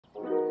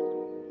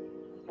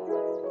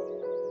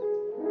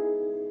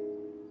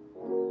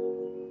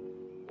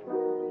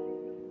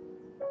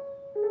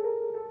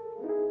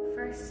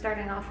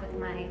starting off with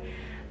my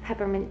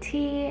peppermint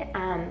tea.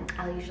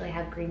 I'll usually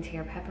have green tea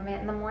or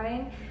peppermint in the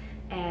morning.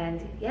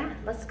 And yeah,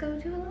 let's go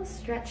do a little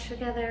stretch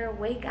together,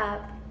 wake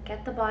up,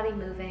 get the body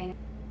moving,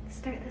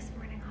 start this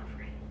morning off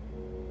right.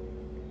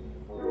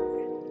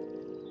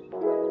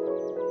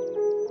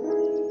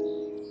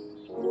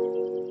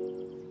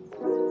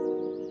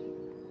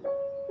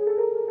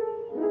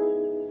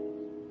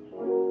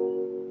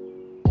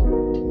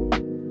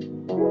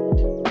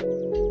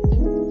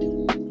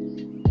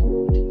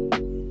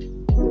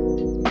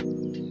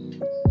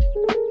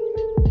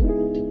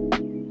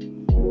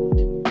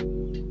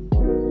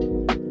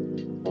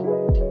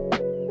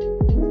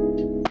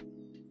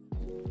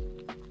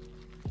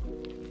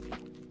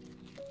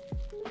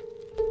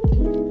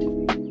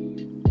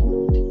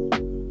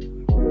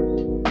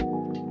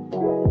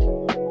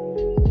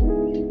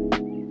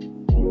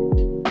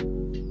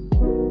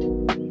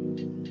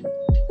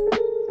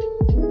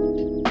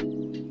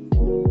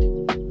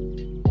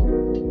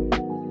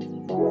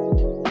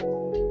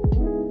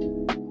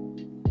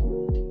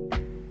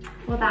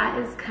 Well, that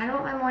is kind of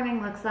what my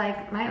morning looks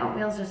like. My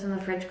oatmeal's just in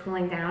the fridge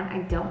cooling down.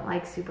 I don't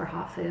like super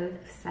hot food.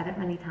 I've said it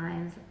many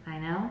times, I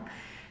know.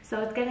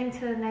 So it's getting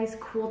to a nice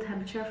cool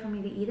temperature for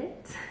me to eat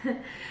it.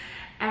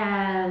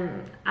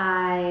 And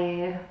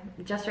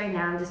right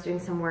now I'm just doing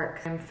some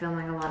work. I'm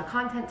filming a lot of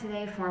content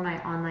today for my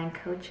online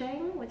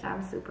coaching, which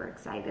I'm super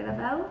excited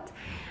about.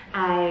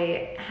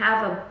 I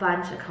have a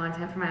bunch of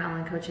content for my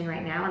online coaching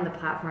right now on the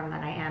platform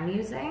that I am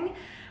using.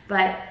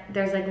 But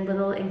there's like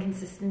little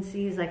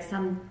inconsistencies, like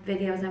some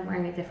videos I'm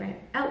wearing a different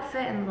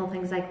outfit and little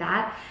things like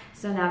that.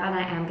 So now that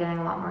I am getting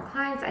a lot more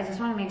clients, I just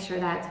want to make sure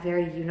that it's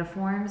very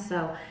uniform.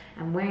 So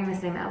I'm wearing the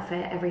same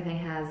outfit, everything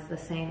has the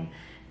same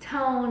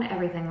tone,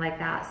 everything like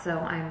that. So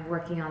I'm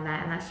working on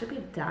that, and that should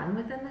be done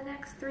within the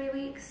next 3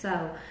 weeks.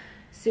 So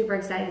super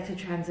excited to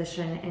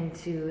transition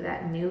into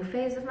that new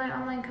phase of my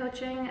online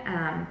coaching,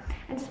 and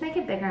just make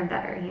it bigger and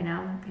better, you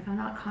know? If I'm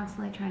not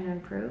constantly trying to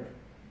improve,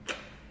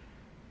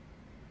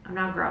 I'm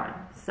not growing.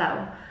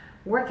 So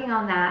working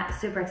on that,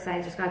 super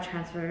excited. Just got to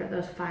transfer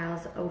those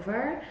files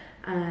over.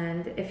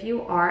 And if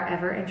you are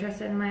ever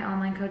interested in my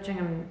online coaching,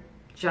 I'm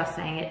just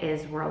saying it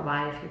is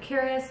worldwide. If you're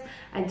curious,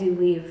 I do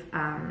leave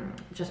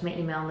just my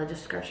email in the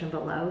description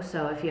below.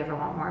 So if you ever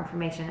want more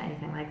information,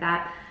 anything like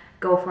that,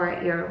 go for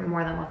it. You're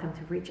more than welcome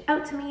to reach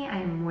out to me. I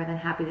am more than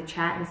happy to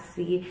chat and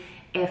see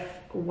if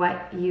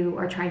what you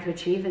are trying to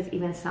achieve is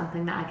even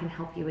something that I can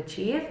help you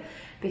achieve.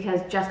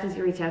 Because just because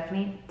you reach out to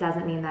me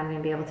doesn't mean that I'm going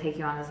to be able to take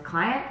you on as a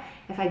client.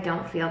 If I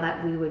don't feel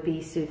that we would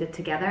be suited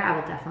together, I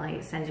will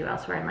definitely send you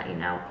elsewhere and let you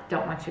know.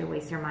 Don't want you to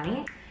waste your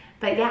money.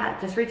 But yeah,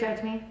 just reach out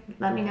to me.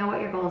 Let me know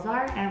what your goals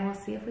are, and we'll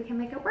see if we can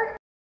make it work.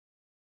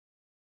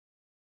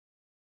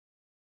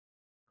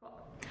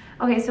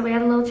 Okay, so we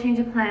had a little change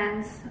of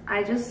plans.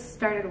 I just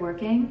started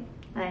working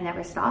and I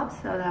never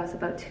stopped, so that was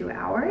about 2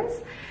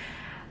 hours.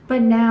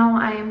 But now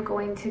I am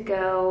going to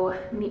go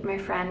meet my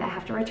friend. I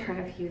have to return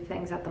a few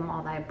things at the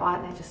mall that I bought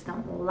and I just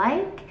don't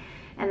like.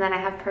 And then I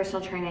have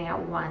personal training at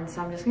 1,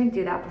 so I'm just gonna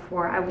do that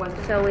before I was.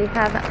 So we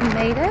have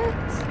made it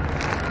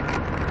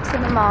to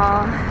the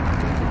mall,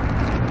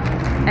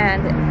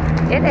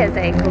 and it is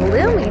a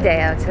gloomy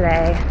day out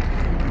today.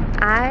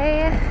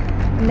 I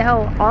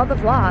know all the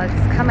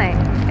vlogs coming.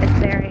 It's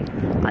very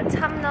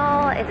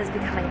autumnal, it is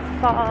becoming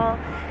fall,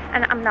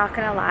 and I'm not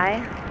gonna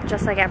lie,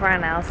 just like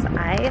everyone else,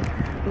 I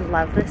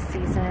love this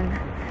season,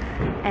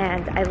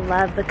 and I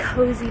love the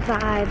cozy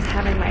vibes,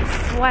 having my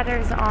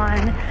sweaters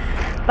on.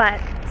 But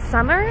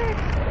summer,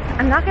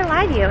 I'm not gonna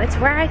lie to you, it's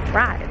where I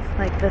thrive.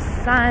 Like, the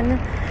sun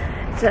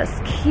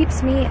just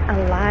keeps me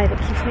alive, it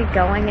keeps me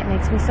going, it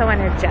makes me so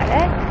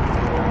energetic.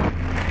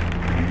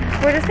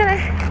 We're just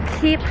gonna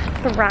keep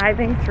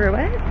thriving through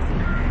it.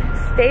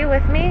 Stay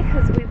with me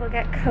because we will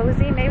get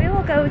cozy. Maybe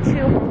we'll go to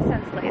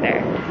HomeSense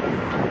later,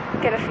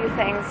 get a few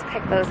things,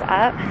 pick those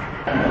up.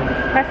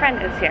 My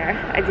friend is here.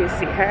 I do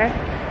see her.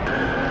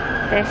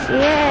 There she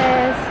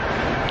is.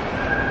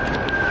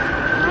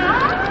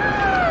 Hi!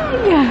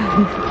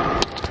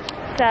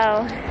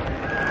 So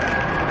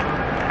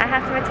I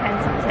have to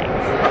return some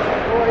things.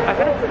 I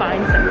gotta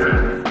find some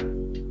things.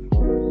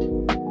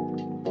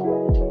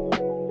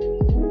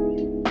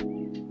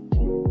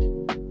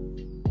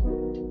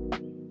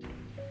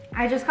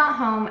 I just got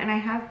home and I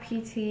have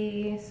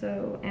PT,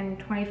 so in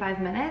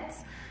 25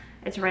 minutes.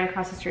 It's right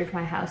across the street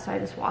from my house, so I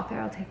just walk there.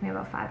 It'll take me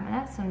about 5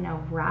 minutes, so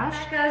no rush.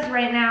 Because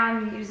right now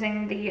I'm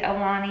using the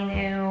Alani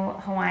Nu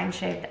Hawaiian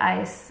shaped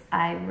ice.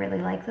 I really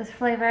like this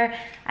flavor.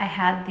 I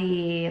had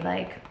the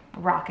like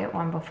rocket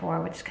one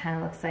before, which kind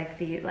of looks like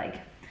the I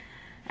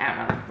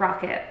don't know,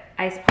 rocket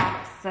ice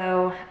pops.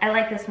 So I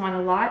like this one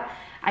a lot.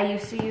 I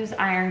used to use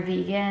Iron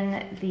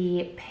Vegan,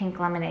 the pink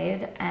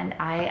lemonade, and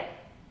I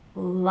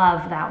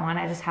love that one.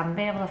 I just haven't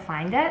been able to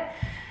find it.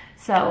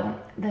 So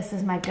this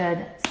is my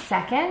good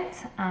second.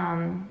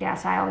 Yeah,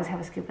 so I always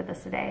have a scoop of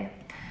this a day.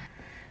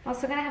 I'm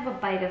also gonna have a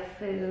bite of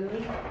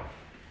food.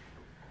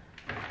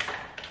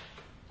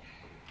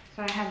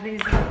 So I have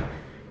these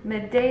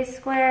midday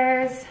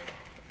squares.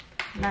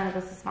 None of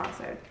this is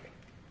sponsored.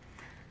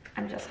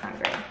 I'm just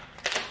hungry.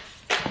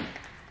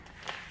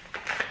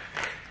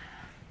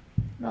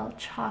 little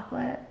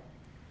chocolate.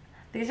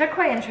 These are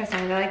quite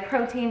interesting. They're like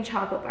protein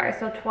chocolate bars,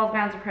 so 12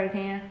 grams of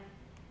protein.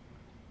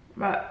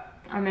 But,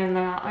 I mean,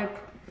 they're not like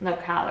no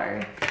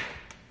calories.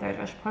 They're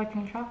just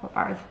protein chocolate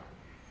bars.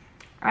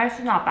 This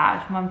is not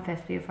bad. It's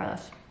 $1.50 for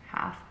this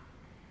half.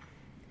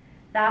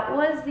 That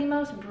was the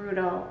most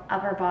brutal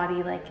upper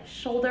body, like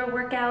shoulder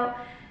workout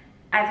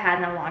I've had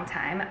in a long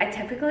time. I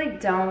typically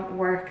don't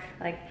work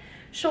like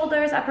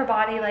shoulders, upper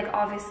body, like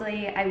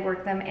obviously I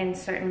work them in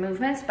certain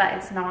movements, but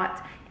it's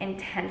not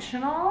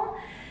intentional.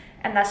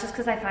 And that's just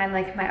because I find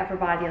like my upper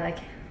body, like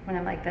when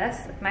I'm like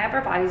this, my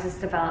upper body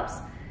just develops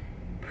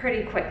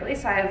pretty quickly.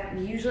 So I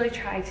usually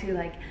try to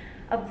like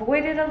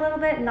avoid it a little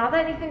bit. Not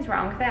that anything's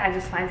wrong with it. I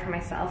just find for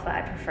myself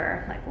that I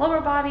prefer like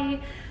lower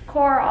body,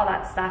 core, all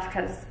that stuff.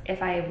 Because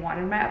if I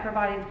wanted my upper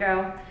body to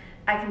grow,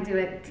 I can do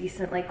it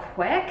decently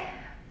quick.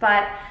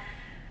 But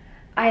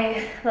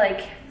I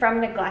like,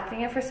 from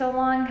neglecting it for so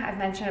long, I've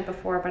mentioned it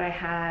before, but I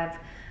have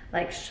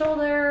like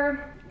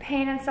shoulder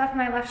pain and stuff in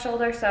my left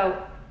shoulder.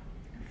 So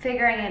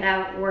figuring it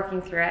out,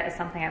 working through it is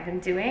something I've been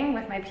doing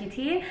with my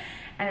PT.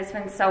 And it's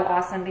been so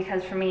awesome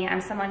because for me, I'm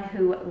someone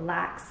who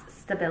lacks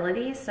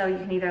stability. So you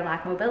can either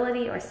lack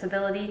mobility or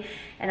stability.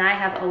 And I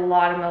have a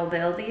lot of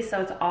mobility.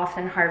 So it's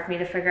often hard for me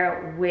to figure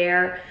out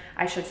where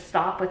I should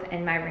stop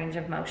within my range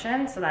of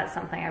motion. So that's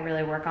something I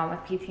really work on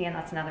with PT. And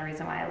that's another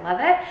reason why I love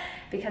it,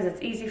 because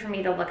it's easy for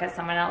me to look at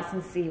someone else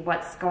and see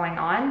what's going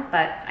on,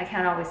 but I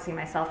can't always see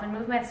myself in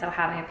movement. So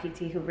having a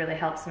PT who really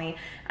helps me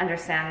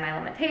understand my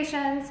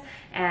limitations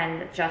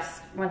and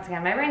just, once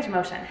again, my range of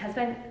motion has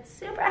been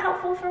super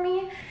helpful for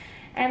me.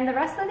 And the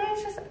rest of the day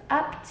is just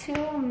up to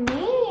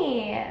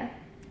me.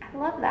 I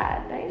love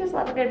that. Don't you just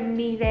love a good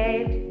me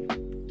day?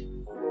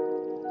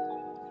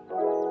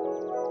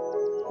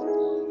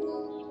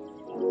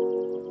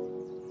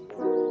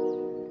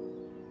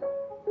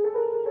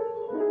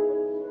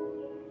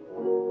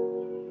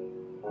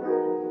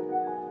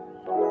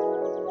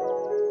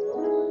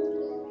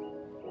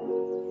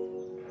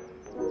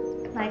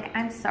 Like,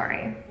 I'm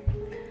sorry.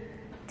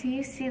 Do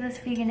you see this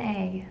vegan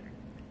egg?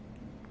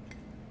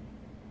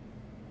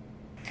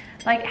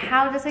 Like,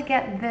 how does it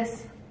get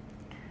this,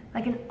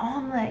 like an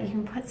omelet? You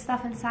can put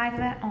stuff inside of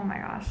it. Oh my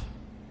gosh.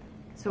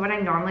 So what I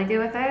normally do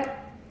with it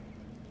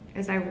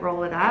is I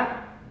roll it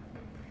up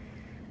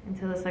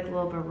into this like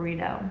little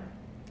burrito,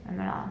 and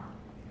then I'll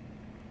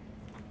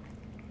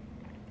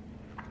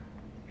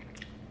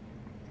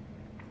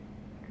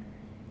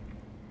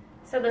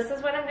So this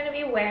is what I'm gonna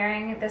be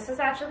wearing. This is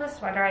actually the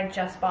sweater I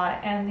just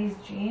bought, and these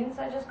jeans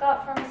I just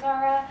got from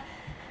Zara.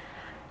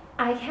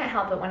 I can't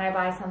help it when I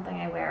buy something,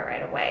 I wear it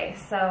right away.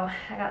 So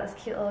I got this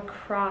cute little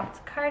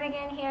cropped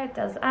cardigan here. It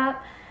does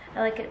up. I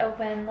like it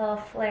open, little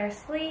flare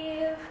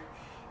sleeve.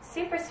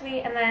 Super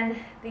sweet. And then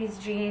these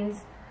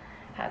jeans,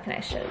 how can I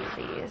show you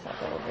these?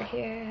 I'll go over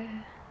here.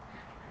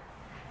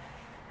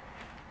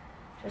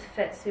 Just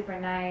fit super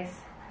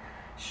nice.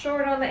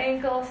 Short on the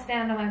ankle,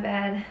 stand on my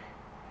bed.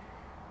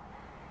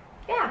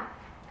 Yeah,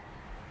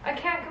 I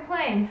can't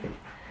complain.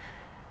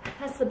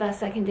 That's the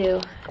best I can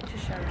do to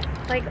show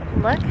you. Like,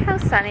 look how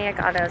sunny it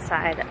got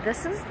outside.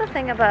 This is the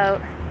thing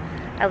about,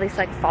 at least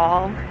like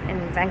fall in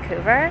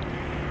Vancouver.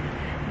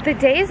 The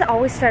days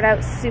always start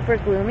out super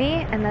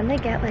gloomy, and then they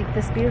get like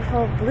this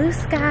beautiful blue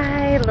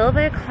sky, a little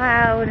bit of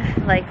cloud,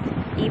 like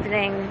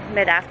evening,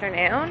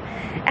 mid-afternoon.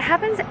 It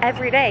happens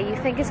every day. You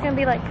think it's gonna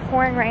be like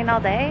pouring rain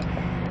all day,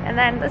 and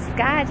then the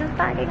sky just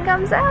fucking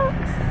comes out.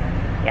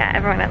 Yeah,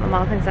 everyone at the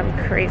mall thinks I'm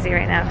crazy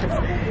right now because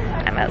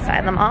I'm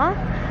outside the mall.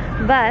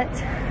 But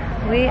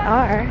we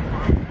are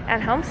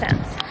at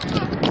HomeSense.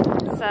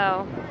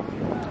 So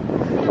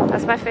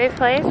that's my favorite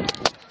place.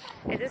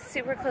 It is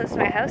super close to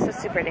my house, so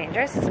super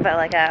dangerous. It's about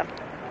like a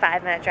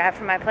 5-minute drive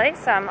from my place,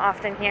 so I'm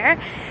often here.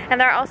 And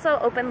they're also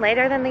open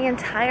later than the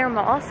entire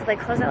mall, so they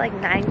close at like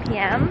 9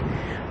 p.m.,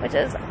 which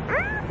is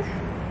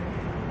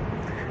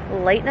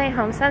late night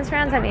HomeSense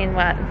rounds. I mean,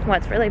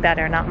 what's really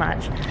better? Not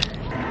much.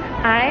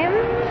 I'm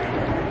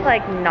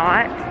like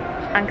not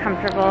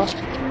uncomfortable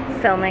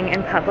filming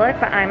in public,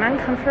 but I'm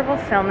uncomfortable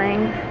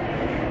filming,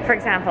 for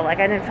example, like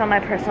I didn't film my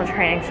personal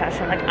training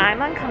session. Like,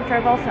 I'm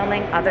uncomfortable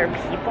filming other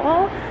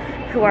people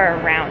who are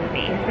around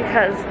me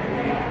because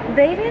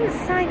they didn't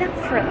sign up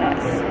for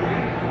this.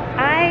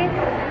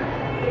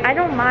 I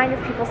don't mind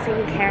if people see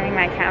me carrying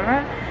my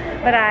camera,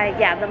 but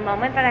yeah, the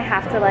moment that I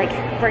have to like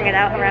bring it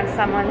out around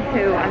someone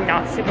who I'm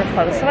not super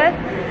close with,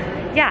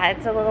 yeah,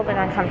 it's a little bit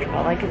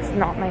uncomfortable. Like, it's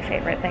not my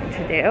favorite thing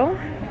to do.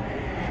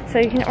 So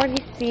you can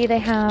already see they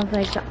have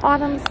like the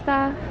autumn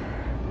stuff.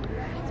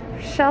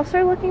 Shelves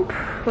are looking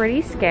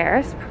pretty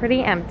scarce,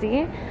 pretty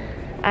empty.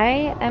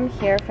 I am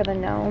here for the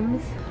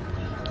gnomes.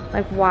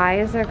 Like,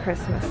 why is there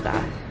Christmas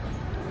stuff?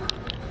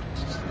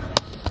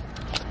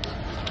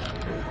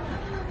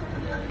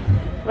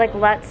 Like,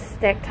 let's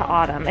stick to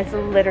autumn. It's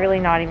literally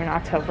not even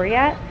October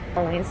yet.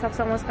 Halloween stuff's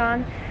almost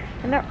gone.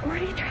 And they're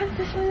already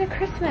transitioning to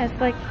Christmas.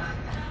 Like,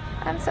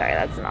 I'm sorry,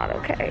 that's not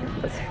okay.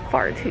 That's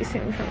far too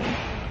soon for me.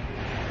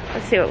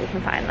 Let's see what we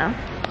can find though.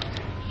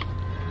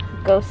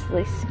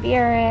 Ghostly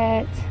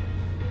Spirit.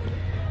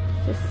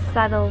 Just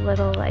subtle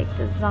little like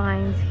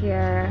designs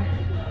here.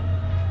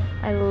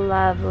 I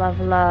love, love,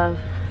 love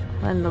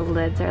when the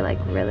lids are like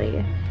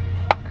really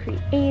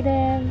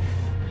creative.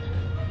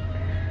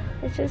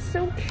 It's just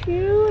so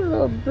cute. A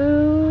little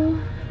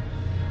boo,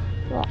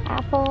 little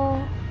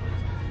apple.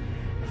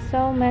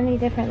 So many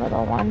different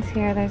little ones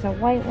here. There's a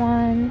white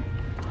one,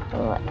 a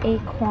little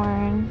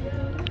acorn.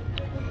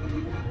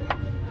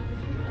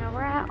 Now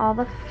we're at all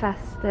the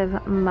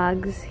festive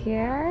mugs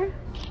here.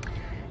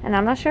 And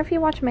I'm not sure if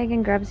you watch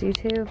Megan Grubb's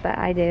YouTube, but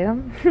I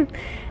do.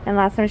 And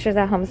last time she was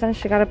at HomeSense,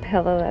 she got a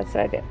pillow that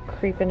said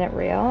 "Creeping It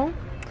Real."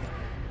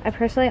 I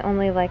personally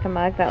only like a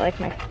mug that like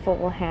my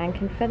full hand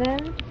can fit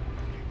in.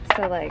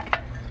 So like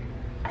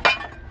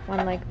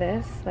one like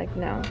this, like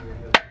no.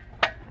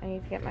 I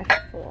need to get my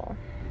full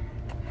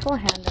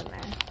hand in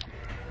there.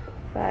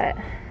 But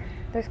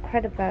there's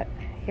quite a bit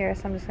here,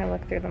 so I'm just gonna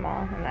look through them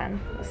all and then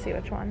we'll see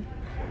which one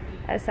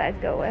I decide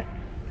to go with.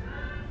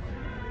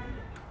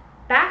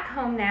 Back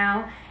home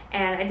now,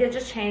 and I did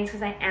just change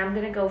because I am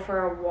going to go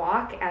for a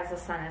walk as the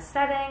sun is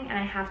setting, and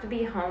I have to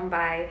be home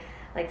by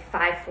like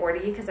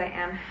 5:40 because I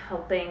am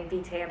helping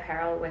Vitae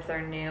Apparel with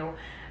their new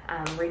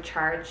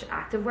Recharge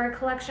activewear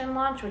collection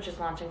launch, which is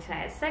launching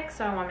tonight at 6,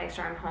 so I want to make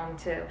sure I'm home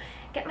to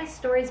get my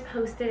stories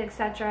posted,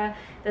 etc.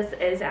 This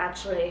is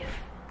actually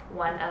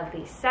one of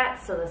the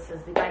sets, so this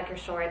is the biker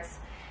shorts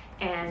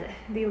and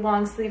the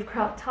long sleeve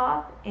crop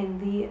top in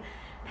the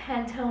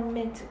Pantone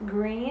mint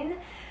green.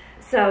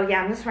 So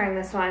yeah, I'm just wearing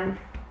this one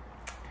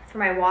for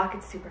my walk.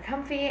 It's super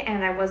comfy,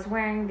 and I was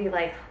wearing the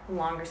like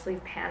longer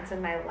sleeve pants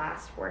in my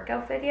last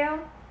workout video.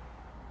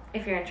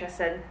 If you're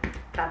interested,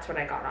 that's what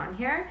I got on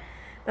here.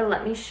 But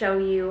let me show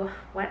you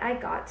what I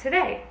got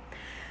today.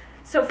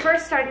 So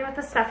first, starting with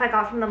the stuff I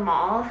got from the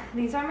mall.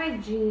 These are my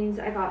jeans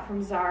I got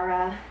from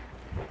Zara.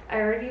 I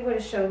already would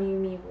have shown you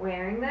me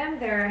wearing them.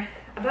 They're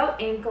about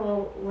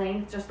ankle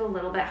length, just a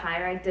little bit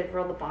higher. I did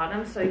roll the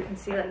bottom so you can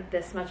see like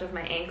this much of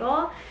my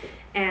ankle.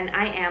 And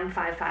I am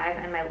 5'5",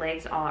 and my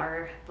legs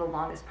are the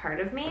longest part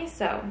of me,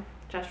 so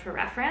just for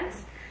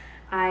reference.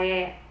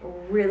 I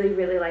really,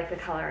 really like the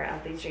color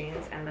of these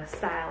jeans and the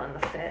style and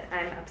the fit.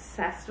 I'm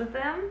obsessed with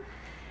them.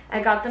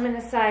 I got them in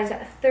a size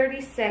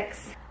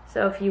 36.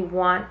 So if you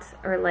want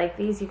or like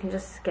these, you can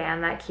just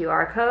scan that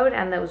QR code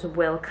and those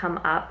will come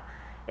up.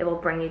 It will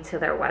bring you to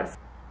their website.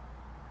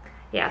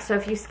 Yeah, so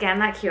if you scan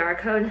that QR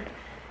code,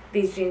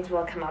 these jeans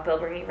will come up. It'll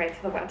bring you right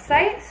to the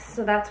website.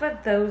 So that's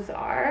what those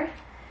are.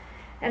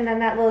 And then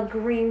that little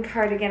green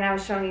cardigan I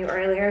was showing you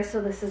earlier.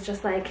 So this is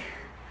just like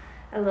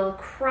a little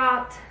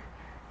cropped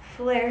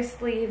flare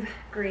sleeve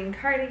green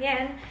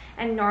cardigan.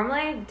 And normally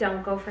I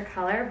don't go for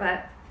color,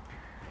 but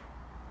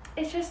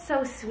it's just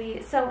so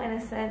sweet, so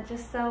innocent,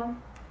 just so,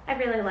 I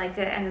really liked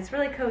it. And it's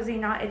really cozy,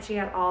 not itchy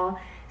at all.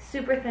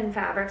 Super thin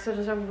fabric, so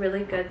just a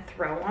really good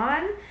throw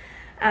on.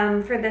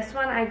 For this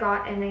one, I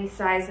got in a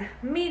size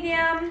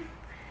medium.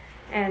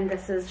 And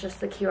this is just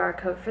the QR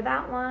code for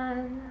that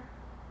one.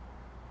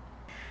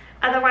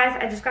 Otherwise,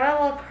 I just got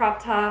a little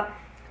crop top,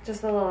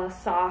 just a little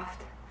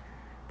soft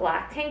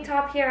black tank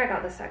top here. I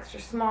got this extra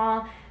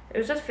small. It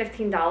was just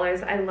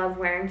 $15. I love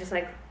wearing just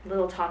like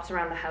little tops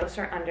around the house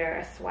or under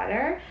a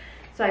sweater.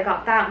 So I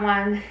got that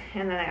one,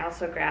 and then I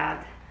also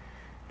grabbed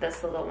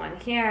this little one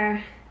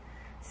here.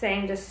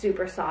 Same, just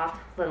super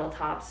soft little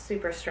tops,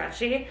 super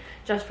stretchy,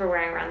 just for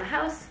wearing around the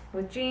house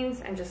with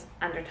jeans and just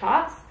under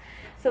tops.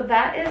 So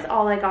that is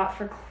all I got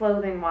for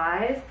clothing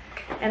wise.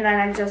 And then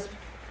I just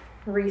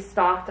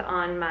restocked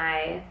on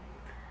my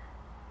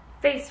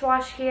face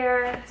wash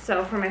here.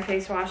 So for my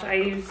face wash, I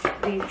use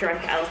the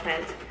Drunk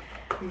Elephant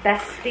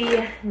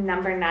Bestie No.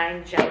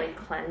 9 Jelly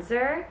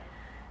Cleanser.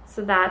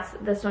 So that's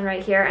this one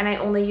right here, and I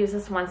only use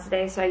this once a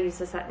day, so I use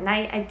this at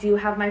night. I do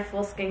have my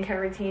full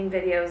skincare routine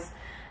videos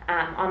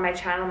on my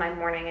channel, my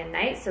morning and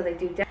night, so they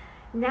do.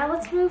 Now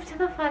let's move to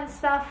the fun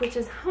stuff, which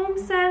is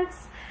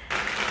HomeSense.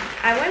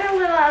 I went a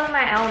little out of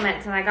my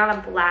element, and I got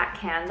a black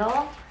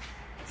candle.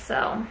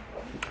 So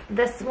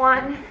this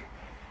one,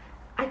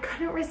 I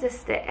couldn't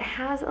resist it. It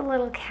has a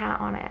little cat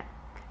on it,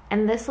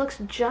 and this looks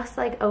just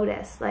like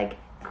Otis, like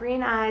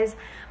green eyes,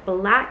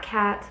 black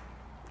cat.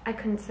 I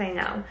couldn't say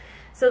no.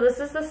 So this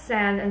is the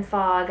Sand and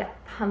Fog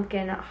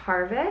Pumpkin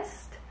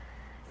Harvest,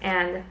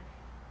 and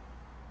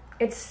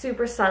it's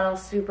super subtle,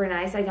 super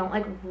nice. I don't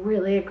like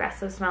really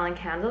aggressive smelling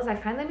candles. I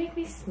find they make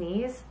me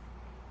sneeze.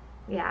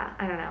 Yeah,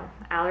 I don't know,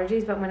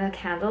 allergies, but when a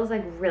candle is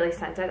like really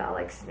scented, I'll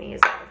like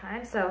sneeze all the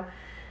time. So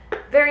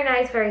very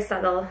nice, very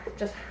subtle,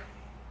 just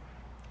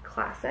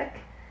classic.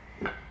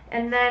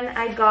 And then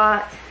I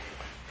got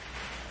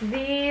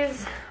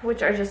these,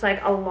 which are just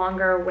like a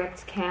longer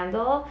wicked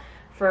candle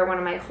for one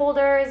of my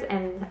holders,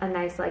 and a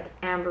nice like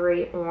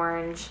ambery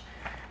orange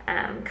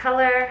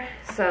color,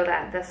 so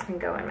that this can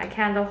go in my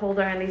candle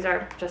holder. And these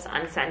are just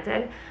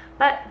unscented,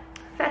 but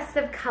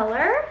festive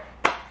color.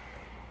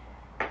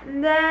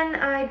 And then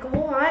I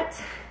got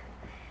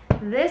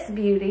this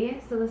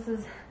beauty. So this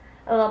is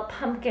a little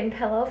pumpkin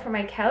pillow for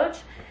my couch,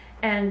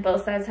 and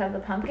both sides have the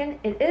pumpkin.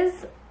 It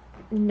is,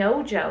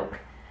 no joke,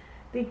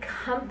 the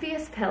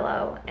comfiest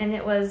pillow, and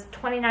it was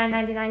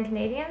 $29.99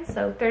 Canadian,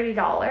 so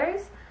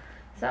 $30.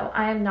 So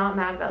I am not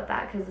mad about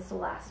that because this will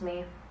last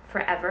me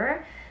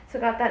forever. So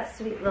got that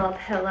sweet little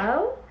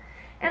pillow.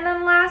 And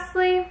then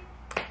lastly,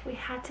 we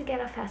had to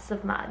get a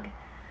festive mug.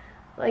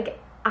 Like,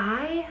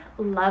 I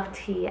love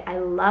tea, I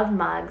love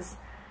mugs,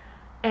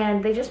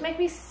 and they just make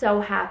me so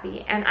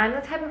happy. And I'm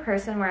the type of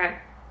person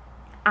where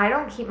I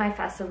don't keep my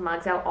festive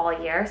mugs out all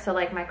year. So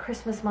like my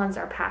Christmas ones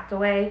are packed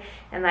away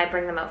and I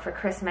bring them out for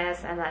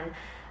Christmas, and then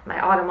my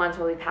autumn ones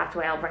will be packed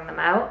away, I'll bring them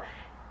out.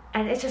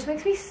 And it just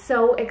makes me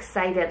so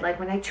excited. Like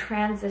when I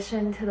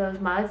transition to those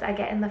mugs, I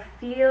get in the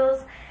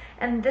feels.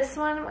 And this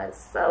one was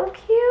so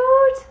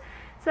cute.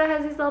 So it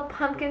has these little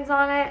pumpkins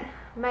on it.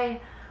 My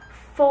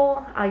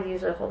full, I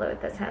usually hold it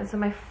with this hand, so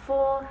my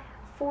full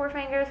 4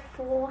 fingers,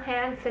 full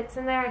hand fits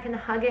in there. I can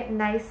hug it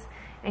nice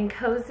and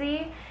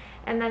cozy.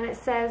 And then it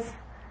says,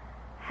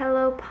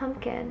 "Hello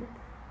Pumpkin."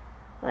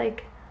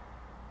 Like,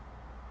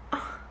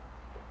 oh,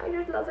 I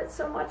just love it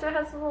so much. It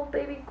has little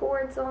baby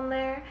gourds on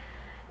there.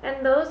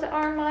 And those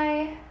are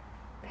my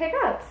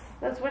pickups.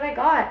 That's what I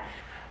got.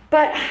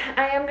 But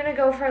I am gonna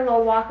go for a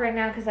little walk right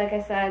now because like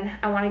I said,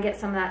 I wanna get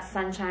some of that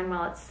sunshine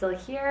while it's still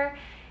here.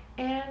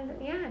 And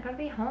yeah, I gotta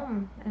be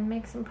home and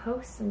make some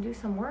posts and do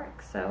some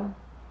work. So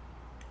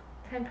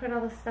time to put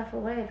all this stuff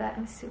away, but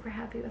I'm super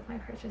happy with my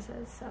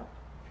purchases, so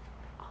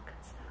all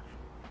good stuff.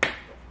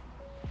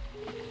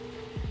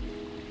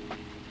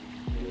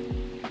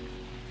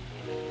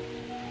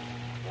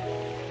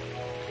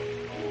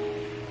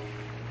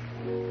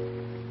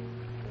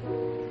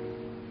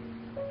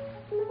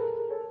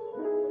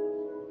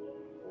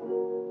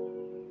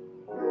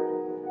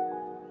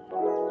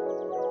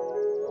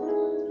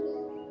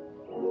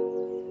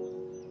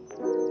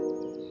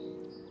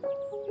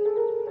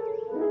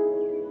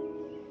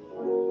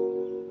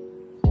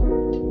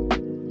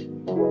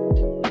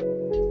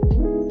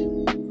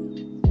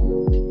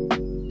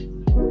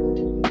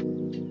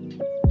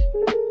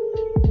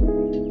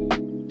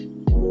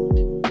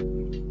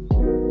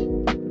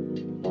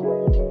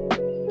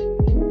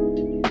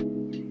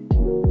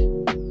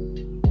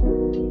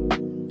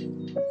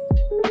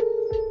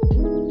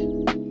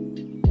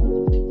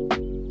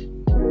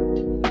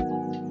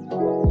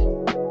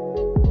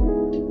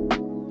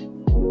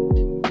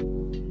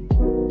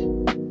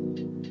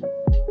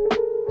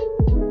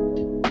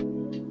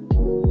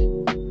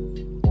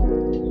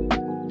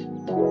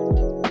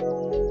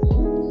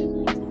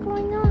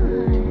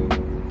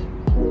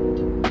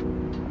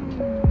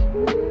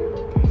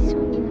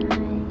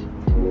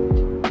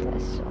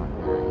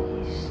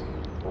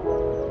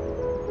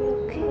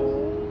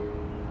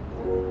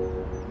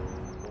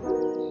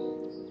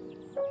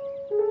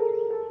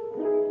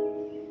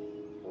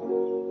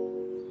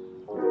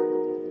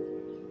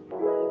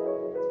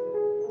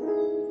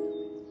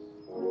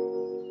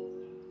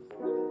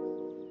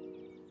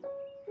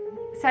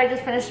 So I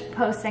just finished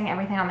posting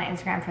everything on my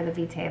Instagram for the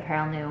Vitae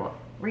Apparel new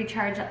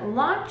Recharge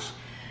launch.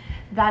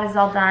 That is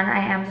all done. I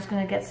am just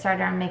gonna get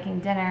started on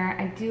making dinner.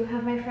 I do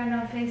have my friend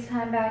on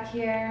FaceTime back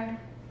here.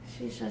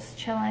 She's just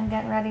chilling,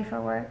 getting ready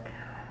for work.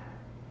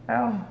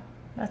 Oh,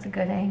 that's a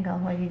good angle.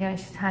 What are you doing?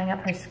 She's tying up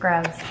her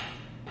scrubs.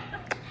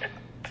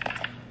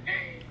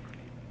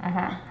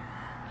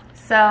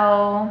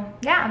 So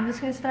yeah, I'm just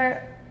gonna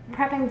start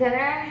prepping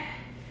dinner.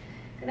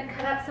 Gonna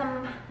cut up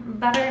some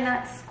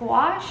butternut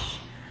squash,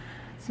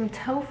 some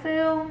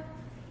tofu.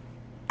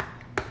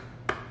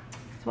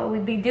 That's what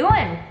we'd be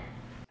doing.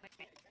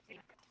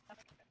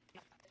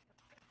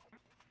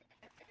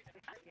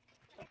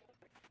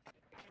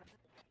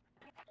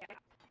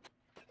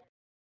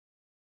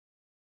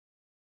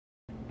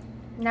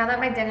 Now that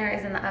my dinner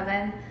is in the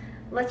oven,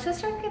 let's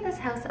just try to get this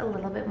house a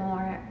little bit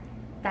more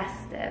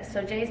festive.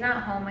 So Jay's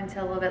not home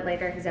until a little bit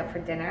later. He's out for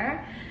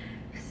dinner.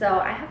 So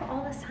I have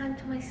all this time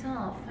to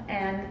myself.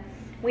 And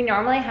we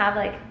normally have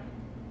like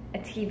a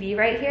TV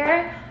right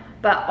here,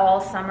 but all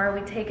summer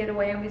we take it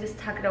away and we just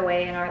tuck it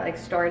away in our like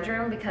storage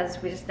room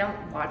because we just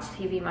don't watch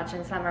TV much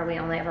in summer. We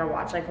only ever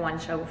watch like one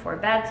show before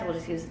bed, so we'll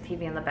just use the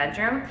TV in the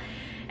bedroom.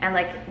 And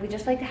like, we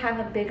just like to have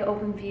a big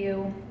open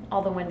view,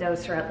 all the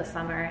windows throughout the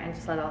summer, and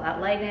just let all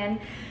that light in.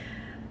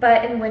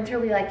 But in winter,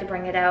 we like to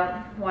bring it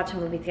out, watch a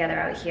movie together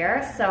out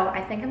here. So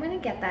I think I'm gonna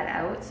get that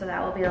out, so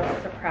that will be a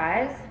little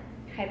surprise.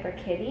 Hyper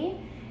Kitty.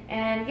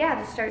 And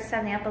yeah, just start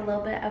setting up a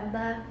little bit of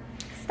the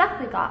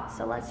stuff we got.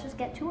 So let's just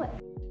get to it.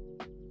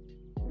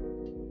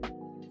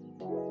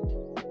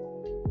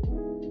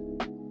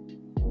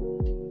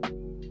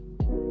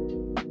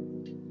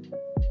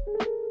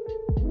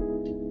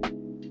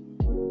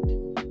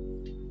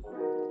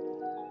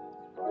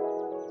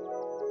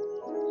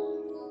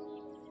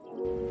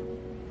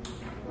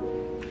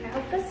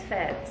 This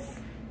fits.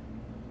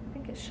 I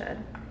think it should.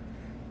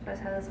 I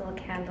just have this little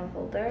candle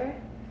holder.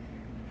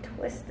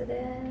 Twist it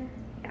in.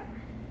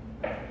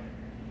 Yeah.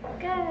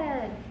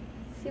 Good.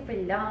 Super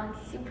long,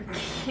 super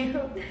cute.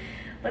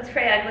 Looks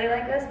pretty ugly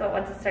like this, but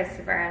once it starts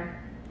to burn,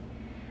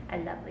 I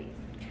love these.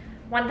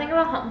 One thing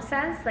about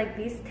HomeSense, like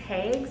these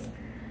tags,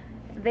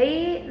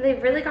 they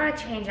really gotta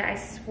change it. I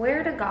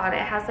swear to God, it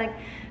has like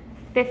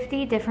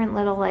 50 different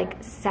little like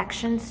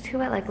sections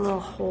to it, like little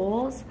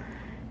holes,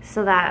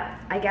 so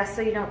that, I guess,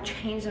 so you don't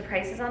change the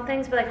prices on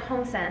things. But like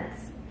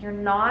HomeSense, you're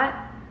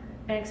not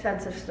an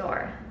expensive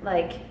store.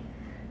 Like,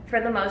 for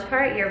the most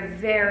part, you're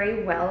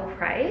very well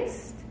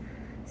priced.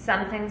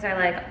 Some things are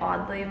like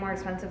oddly more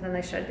expensive than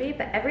they should be,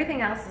 but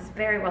everything else is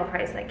very well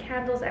priced, like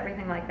candles,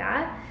 everything like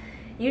that.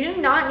 You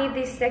do not need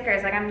these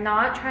stickers. Like, I'm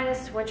not trying to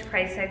switch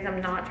price tags,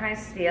 I'm not trying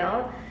to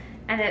steal,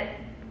 and it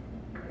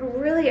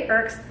really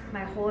irks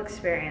my whole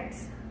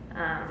experience.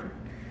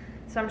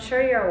 So I'm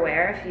sure you're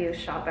aware, if you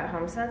shop at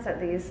HomeSense,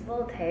 that these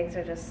little tags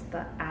are just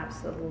the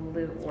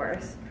absolute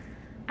worst.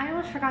 I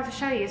almost forgot to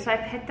show you. So I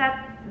picked up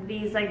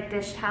these like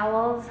dish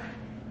towels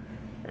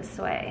this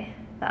way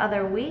the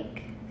other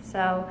week.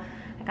 So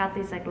I got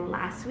these like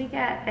last week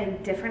at a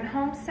different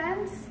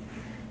HomeSense.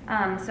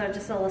 So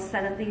just a little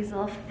set of these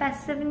little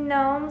festive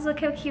gnomes. Look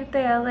how cute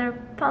they are. They're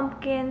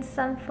pumpkin,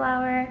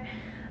 sunflower.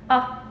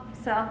 Oh,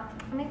 so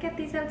I'm gonna get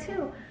these out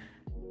too.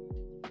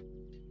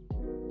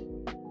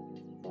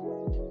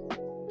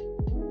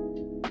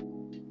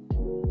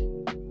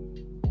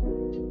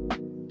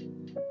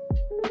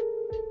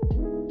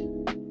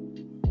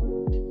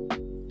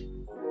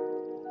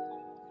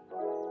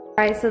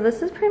 Alright, so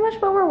this is pretty much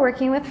what we're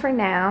working with for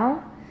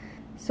now.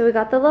 So we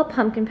got the little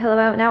pumpkin pillow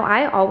out. Now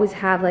I always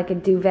have like a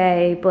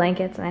duvet,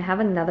 blankets, and I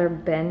have another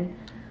bin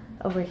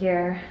over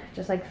here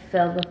just like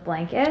filled with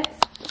blankets.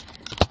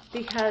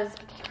 Because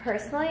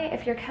personally,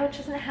 if your couch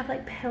doesn't have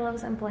like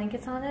pillows and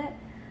blankets on it,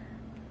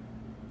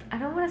 I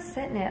don't want to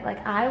sit in it.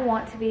 Like, I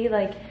want to be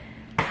like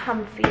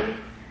comfy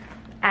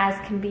as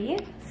can be.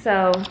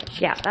 So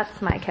yeah,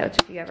 that's my couch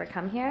if you ever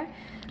come here.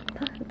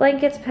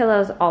 Blankets,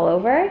 pillows all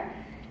over.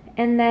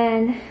 And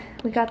then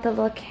we got the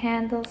little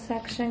candle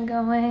section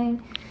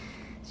going.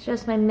 It's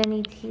just my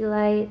mini tea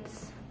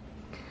lights.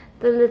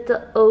 The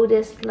little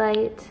Otis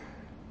light.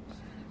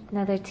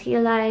 Another tea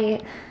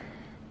light.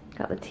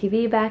 Got the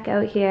TV back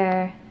out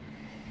here.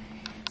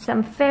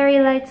 Some fairy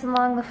lights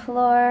along the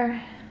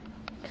floor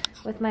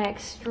with my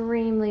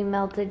extremely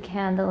melted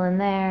candle in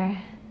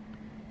there.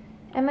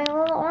 And my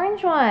little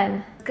orange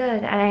one.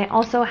 Good. And I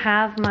also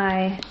have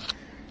my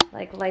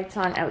like lights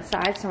on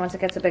outside, so once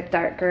it gets a bit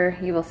darker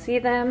you will see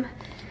them,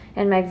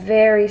 and my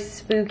very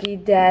spooky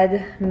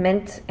dead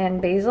mint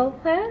and basil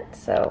plant,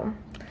 so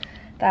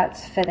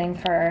that's fitting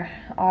for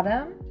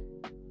autumn.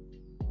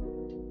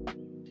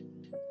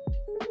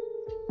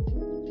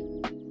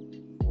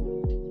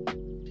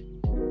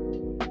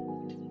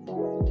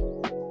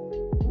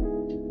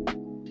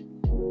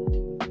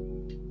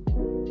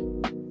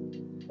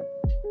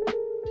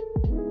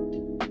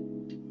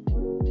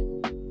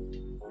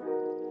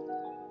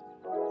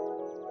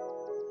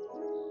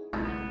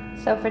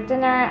 So for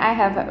dinner, I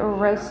have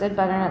roasted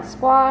butternut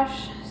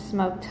squash,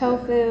 smoked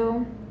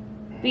tofu,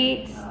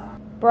 beets,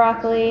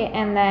 broccoli,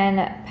 and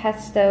then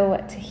pesto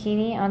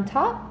tahini on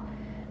top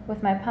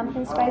with my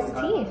pumpkin spice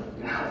tea.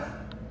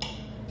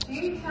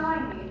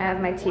 I have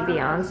my TV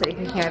on so you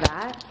can hear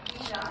that.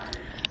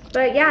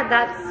 But yeah,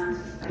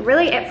 that's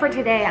really it for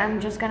today.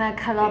 I'm just gonna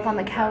cuddle up on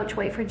the couch,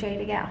 wait for Jay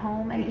to get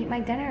home, and eat my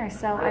dinner.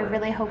 So I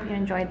really hope you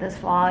enjoyed this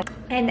vlog.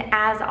 And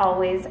as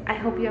always, I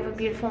hope you have a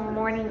beautiful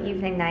morning,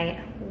 evening, night,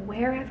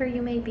 wherever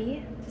you may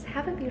be. Just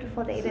have a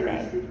beautiful day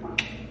today.